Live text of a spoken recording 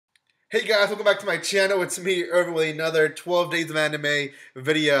Hey guys, welcome back to my channel. It's me, Irvin, with another 12 Days of Anime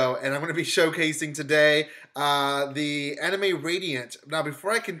video, and I'm going to be showcasing today the anime Radiant. Now,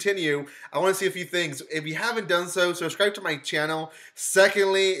 before I continue, I want to see a few things. If you haven't done so, subscribe to my channel.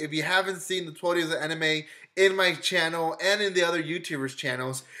 Secondly, if you haven't seen the 12 Days of Anime in my channel and in the other YouTubers'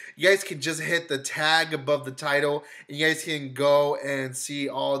 channels, you guys can just hit the tag above the title, and you guys can go and see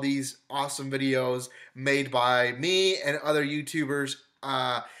all these awesome videos made by me and other YouTubers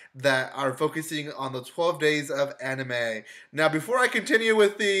that are focusing on the 12 days of anime. Now, before I continue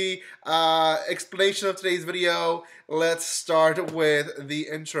with the explanation of today's video, let's start with the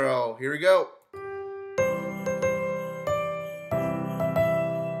intro. Here we go.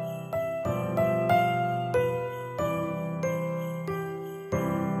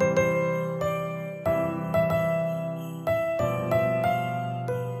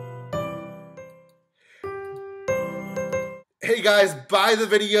 Hey guys, by the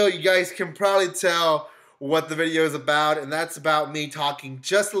video, you guys can probably tell what the video is about, and that's about me talking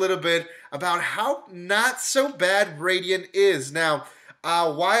just a little bit about how not so bad Radiant is. Now,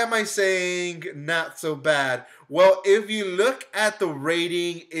 why am I saying not so bad? Well, if you look at the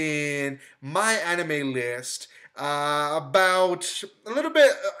rating in my anime list, about a little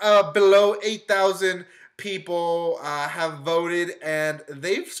bit below 8,000 people have voted, and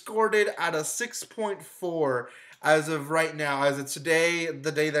they've scored it at a 6.4 as of right now, as it's today,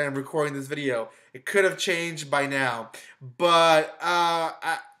 the day that I'm recording this video. It could have changed by now, but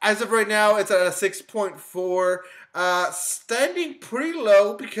as of right now, it's at a 6.4, standing pretty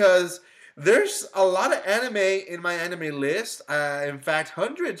low because there's a lot of anime in my anime list. In fact,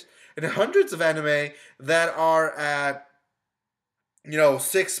 hundreds and hundreds of anime that are at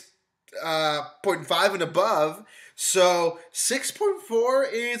 6.5 and above. So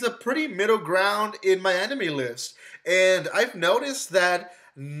 6.4 is a pretty middle ground in my anime list. And I've noticed that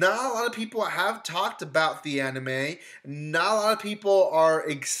not a lot of people have talked about the anime. Not a lot of people are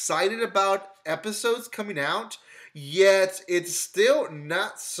excited about episodes coming out. Yet it's still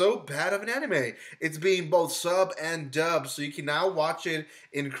not so bad of an anime. It's being both sub and dub, so you can now watch it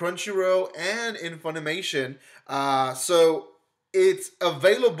in Crunchyroll and in Funimation. So it's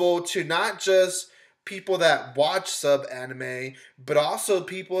available to not just people that watch sub anime, but also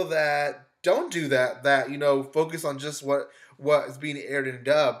people that don't do that, focus on just what is being aired in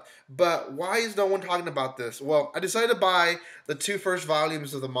dub. But why is no one talking about this? Well, I decided to buy the two first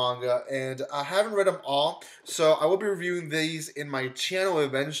volumes of the manga, and I haven't read them all, so I will be reviewing these in my channel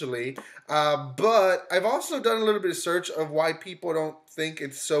eventually. But I've also done a little bit of search of why people don't think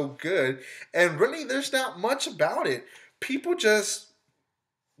it's so good, and really there's not much about it. People just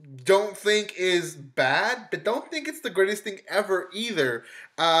don't think is bad, but don't think it's the greatest thing ever either.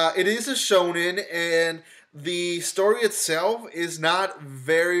 It is a shonen, and the story itself is not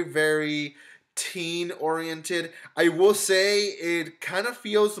very, very teen-oriented. I will say it kind of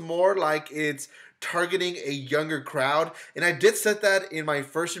feels more like it's targeting a younger crowd, and I did set that in my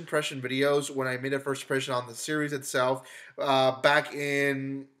first impression videos when I made a first impression on the series itself back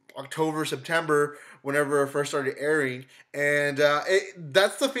in October, September, whenever it first started airing, and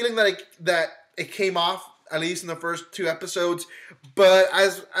that's the feeling that it came off, at least in the first two episodes. But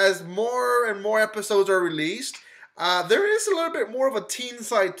as more and more episodes are released, there is a little bit more of a teen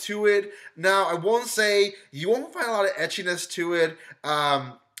side to it. Now, I won't say you won't find a lot of etchiness to it.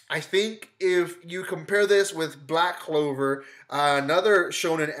 I think if you compare this with Black Clover, another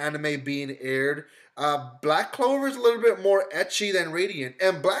shonen anime being aired, Black Clover is a little bit more ecchi than Radiant,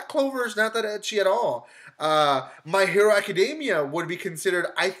 and Black Clover is not that ecchi at all. My Hero Academia would be considered,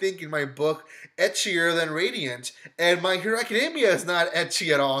 I think, in my book, ecchier than Radiant, and My Hero Academia is not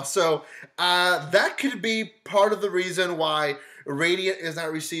ecchi at all. So that could be part of the reason why Radiant is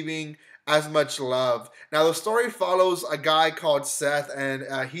not receiving as much love. Now, the story follows a guy called Seth,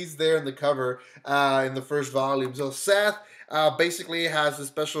 and he's there in the cover in the first volume. So Seth basically has a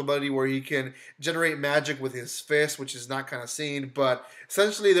special ability where he can generate magic with his fist, which is not kind of seen, but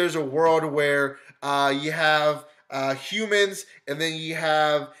essentially there's a world where you have humans, and then you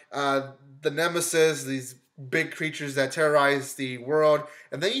have the nemesis, these big creatures that terrorize the world,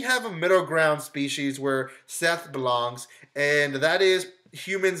 and then you have a middle ground species where Seth belongs, and that is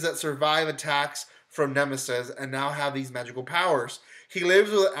humans that survive attacks from nemesis and now have these magical powers. He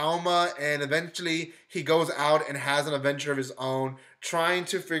lives with Alma, and eventually he goes out and has an adventure of his own, trying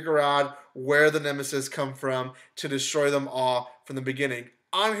to figure out where the nemesis come from to destroy them all from the beginning.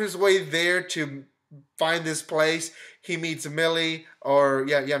 On his way there to find this place, he meets Millie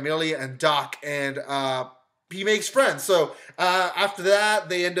and Doc, and he makes friends. So after that,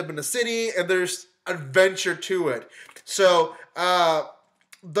 they end up in the city, and there's adventure to it. So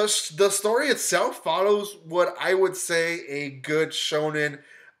the story itself follows what I would say a good shonen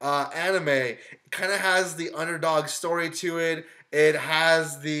anime. It kind of has the underdog story to it. It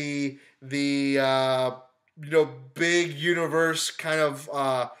has the big universe kind of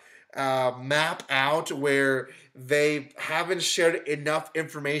map out where they haven't shared enough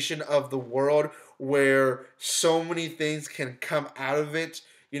information of the world where so many things can come out of it.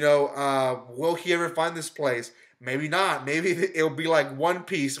 Will he ever find this place? Maybe not. Maybe it'll be like One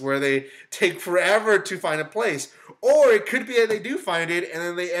Piece where they take forever to find a place. Or it could be that they do find it and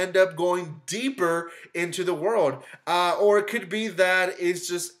then they end up going deeper into the world. Or it could be that it's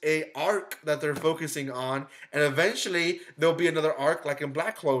just a arc that they're focusing on, and eventually there'll be another arc like in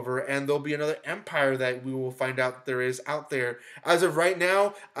Black Clover, and there'll be another empire that we will find out there is out there. As of right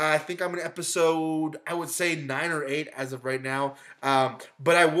now, I think I'm in episode, I would say 9 or 8 as of right now.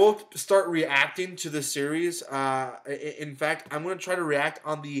 But I will start reacting to the series. In fact, I'm going to try to react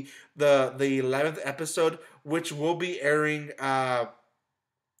on the 11th episode, which will be airing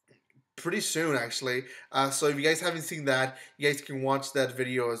pretty soon, actually. So if you guys haven't seen that, you guys can watch that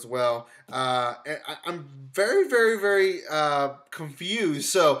video as well. I'm very, very, very confused.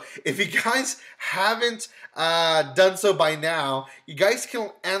 So if you guys haven't done so by now, you guys can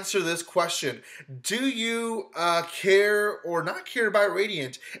answer this question. Do you care or not care about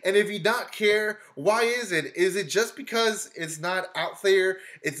Radiant? And if you not care, why is it? Is it just because it's not out there?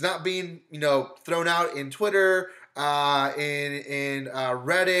 It's not being, thrown out in Twitter, in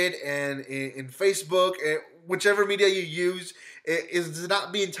Reddit, and in Facebook, whichever media you use? Is it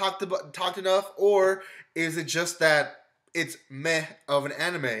not being talked enough, or is it just that it's meh of an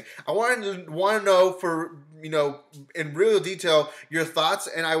anime? I want to know, for in real detail, your thoughts,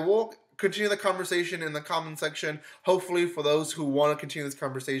 and I will continue the conversation in the comment section, hopefully for those who want to continue this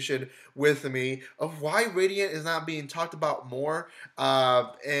conversation with me of why Radiant is not being talked about more,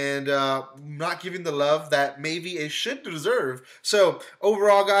 and not giving the love that maybe it should deserve. So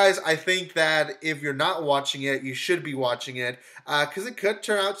overall, guys, I think that if you're not watching it, you should be watching it, because it could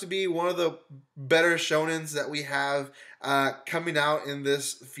turn out to be one of the better shonens that we have coming out in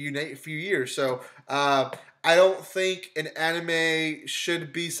this few years. So I don't think an anime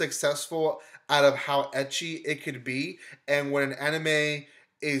should be successful out of how ecchi it could be. And when an anime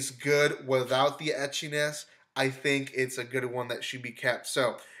is good without the etchiness, I think it's a good one that should be kept.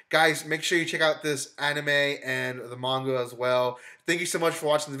 So, guys, make sure you check out this anime and the manga as well. Thank you so much for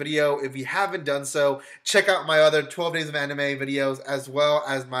watching the video. If you haven't done so, check out my other 12 Days of Anime videos, as well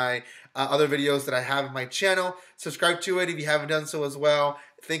as my other videos that I have on my channel. Subscribe to it if you haven't done so as well.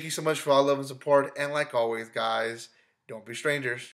 Thank you so much for all love and support. And like always, guys, don't be strangers.